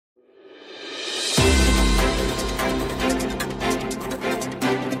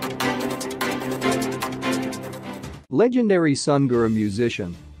Legendary Sungura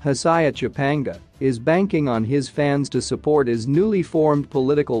musician Hosiah Chipanga is banking on his fans to support his newly formed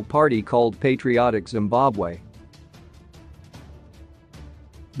political party called Patriotic Zimbabwe.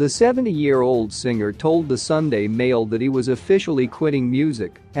 The 70-year-old singer told the Sunday Mail that he was officially quitting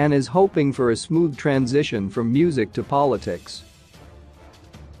music and is hoping for a smooth transition from music to politics.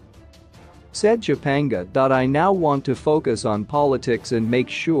 Said Chipanga, "I now want to focus on politics and make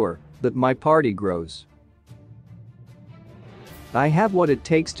sure that my party grows. I have what it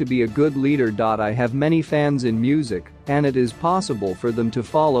takes to be a good leader. I have many fans in music, and it is possible for them to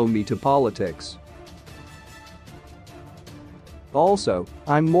follow me to politics. Also,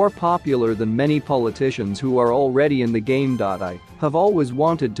 I'm more popular than many politicians who are already in the game. I have always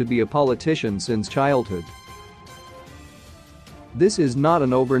wanted to be a politician since childhood. This is not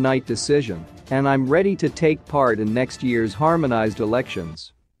an overnight decision, and I'm ready to take part in next year's harmonized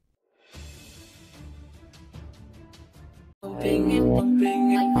elections." Bing it,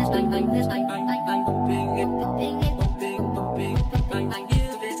 bing it, bing it, bing it.